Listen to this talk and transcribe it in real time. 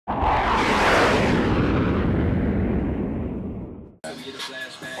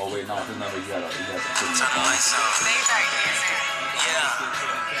Oh wait, no, his number you gotta put in the phone.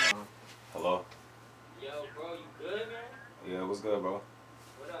 Hello? Yo, bro, you good, man? Yeah, what's good, bro?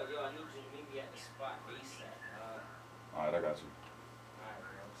 What up, yo? I need you to meet me at the spot ASAP. Alright, I got you. Alright,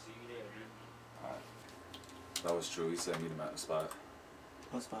 bro. See you there, dude. Alright. That was true. He said meet him at the spot.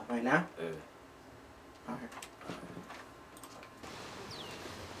 What spot? Right now? Yeah. Alright.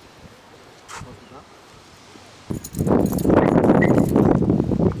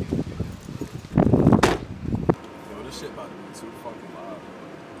 Yo, this shit about to be too fucking loud.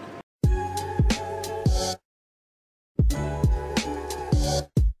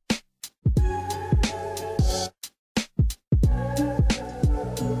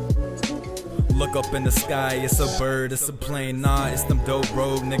 Look up in the sky, it's a bird, it's a plane. Nah, it's them dope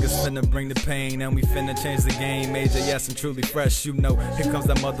road niggas finna bring the pain, and we finna change the game. Major, yes, and truly fresh, you know. Here comes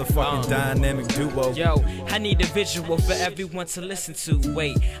that motherfucking dynamic duo. Yo, I need a visual for everyone to listen to.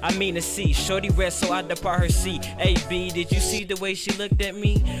 Wait, I mean to see. Shorty red, so I depart her seat. Hey, B, did you see the way she looked at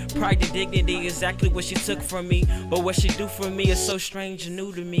me? Pride and dignity, exactly what she took from me. But what she do for me is so strange and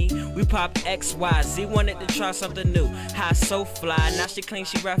new to me. We pop X, Y, Z, wanted to try something new. High so fly, now she claims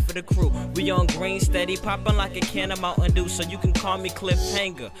she rap for the crew. We on green steady, popping like a can of Mountain Dew. So you can call me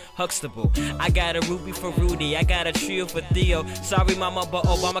Cliffhanger, Huxtable. I got a Ruby for Rudy, I got a trio for Theo. Sorry mama, but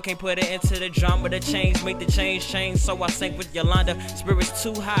Obama can't put it into the drama. The change, make the change. So I sank with Yolanda. Spirits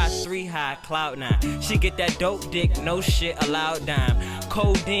too high, 3 high, cloud 9. She get that dope dick, no shit, allowed dime.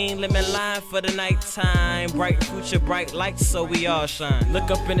 Codeine, lemon lime for the nighttime. Bright future, bright lights, so we all shine.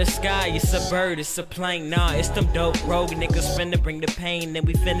 Look up in the sky, it's a bird, it's a plane. Nah, it's them dope rogue niggas finna bring the pain. Then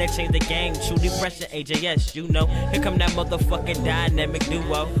we finna change the game. Truly fresh and AJS, you know. Here come that motherfucking dynamic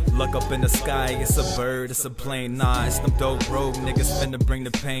duo. Look up in the sky, it's a bird, it's a plane. Nah, it's them dope rogue niggas finna bring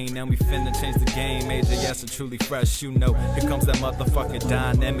the pain, and we finna change the game. Major, yes, and truly fresh, you know. Here comes that motherfucking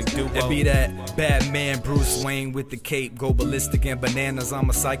dynamic duo. It be that Batman, Bruce Wayne with the cape. Go ballistic and bananas, I'm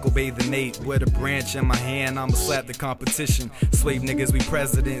a psycho bathing ape. With a branch in my hand, I'ma slap the competition. Slave niggas, we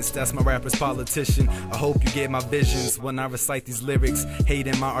presidents, that's my rapper's politician. I hope you get my visions when I recite these lyrics.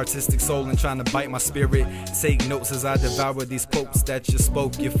 Hating my artistic soul and trying to bite my spirit. Take notes as I devour these quotes that you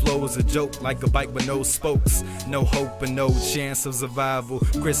spoke. Your flow is a joke, like a bike with no spokes. No hope and no chance of survival.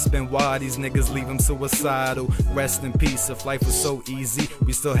 Crisp and wide, these niggas leave them suicidal. Rest in peace, if life was so easy.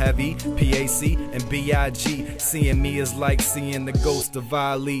 We still have E, PAC, and B.I.G. Seeing me is like seeing the ghost of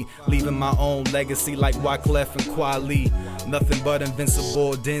Ali. Leaving my own legacy like Wyclef and Kweli. Nothing but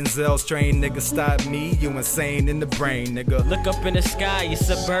invincible. Denzel's train, nigga, stop me. You insane in the brain, nigga. Look up in the sky, it's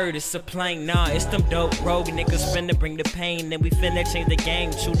a bird, it's a plane. Nah, it's them dope rogue niggas finna bring the pain. Then we finna change the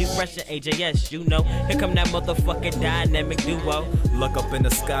game. Truly fresh and AJS, you know. Here come that motherfucking dynamic duo. Look up in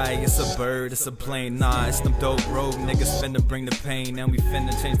the sky, it's a bird, it's a plane. Nah, it's them dope rogue niggas finna bring the pain, and we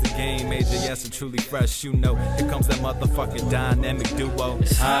finna change the game. Major, yes, and truly fresh, you know. Here comes that motherfucking dynamic duo.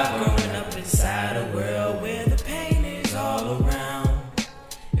 It's hard growing up inside a world where the pain is all around.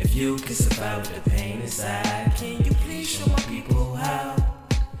 If you can survive with the pain inside, can you please show my people how?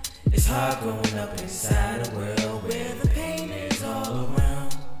 It's hard growing up inside a world where the pain is all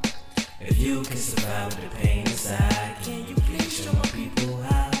around. If you can survive with the pain inside, can you please show my people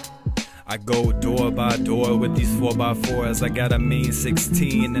how? I go door by door with these 4x4s. I got a mean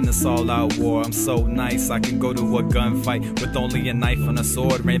 16 and it's all out war. I'm so nice, I can go to a gunfight with only a knife and a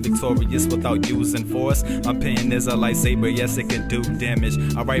sword. Reign victorious without using force. My pen is a lightsaber, yes it can do damage.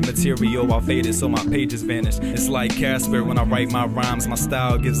 I write material while faded so my pages vanish. It's like Casper when I write my rhymes. My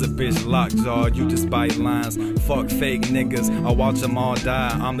style gives a bitch lockjaw, you just bite lines. Fuck fake niggas, I watch them all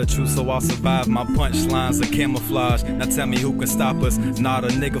die. I'm the truth so I'll survive, my punchlines are camouflage. Now tell me who can stop us, not a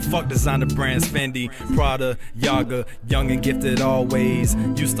nigga. Fuck designer brands, Fendi, Prada, Yaga. Young and gifted always.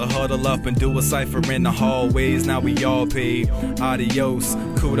 Used to huddle up and do a cipher in the hallways. Now we all paid. Adios,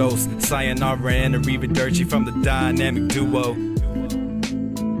 kudos, sayonara and arrivederci from the dynamic duo.